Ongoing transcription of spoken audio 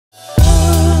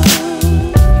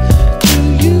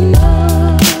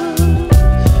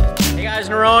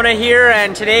Norona here,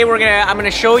 and today I'm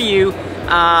gonna show you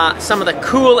some of the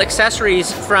cool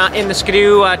accessories in the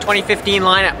Ski-Doo 2015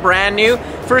 lineup, brand new.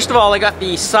 First of all, I got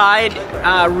the side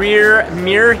rear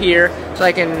mirror here, so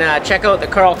I can check out the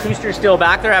Carl Kuster still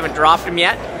back there. I haven't dropped him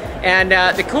yet. And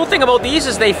the cool thing about these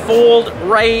is they fold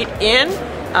right in.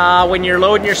 When you're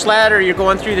loading your sled or you're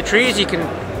going through the trees, you can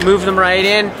move them right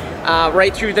in,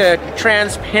 right through the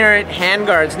transparent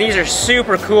handguards. These are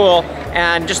super cool,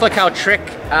 and just look how trick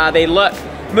they look.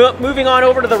 Moving on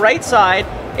over to the right side,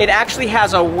 it actually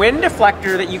has a wind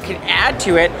deflector that you can add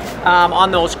to it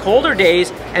on those colder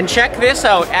days. And check this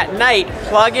out, at night,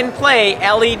 plug and play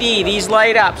LED, these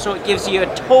light up, so it gives you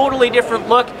a totally different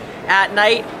look at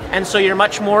night, and so you're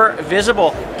much more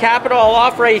visible. Cap it all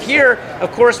off right here.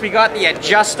 Of course, we got the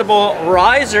adjustable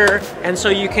riser, and so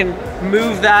you can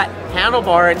move that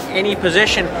handlebar in any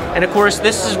position. And of course,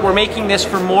 we're making this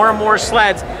for more and more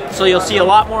sleds, so you'll see a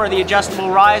lot more of the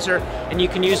adjustable riser, and you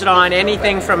can use it on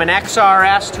anything from an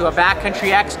XRS to a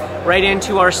Backcountry X, right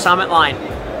into our Summit line.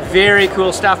 Very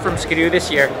cool stuff from Ski-Doo this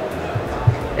year.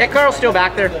 Yeah, Carl's still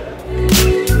back there.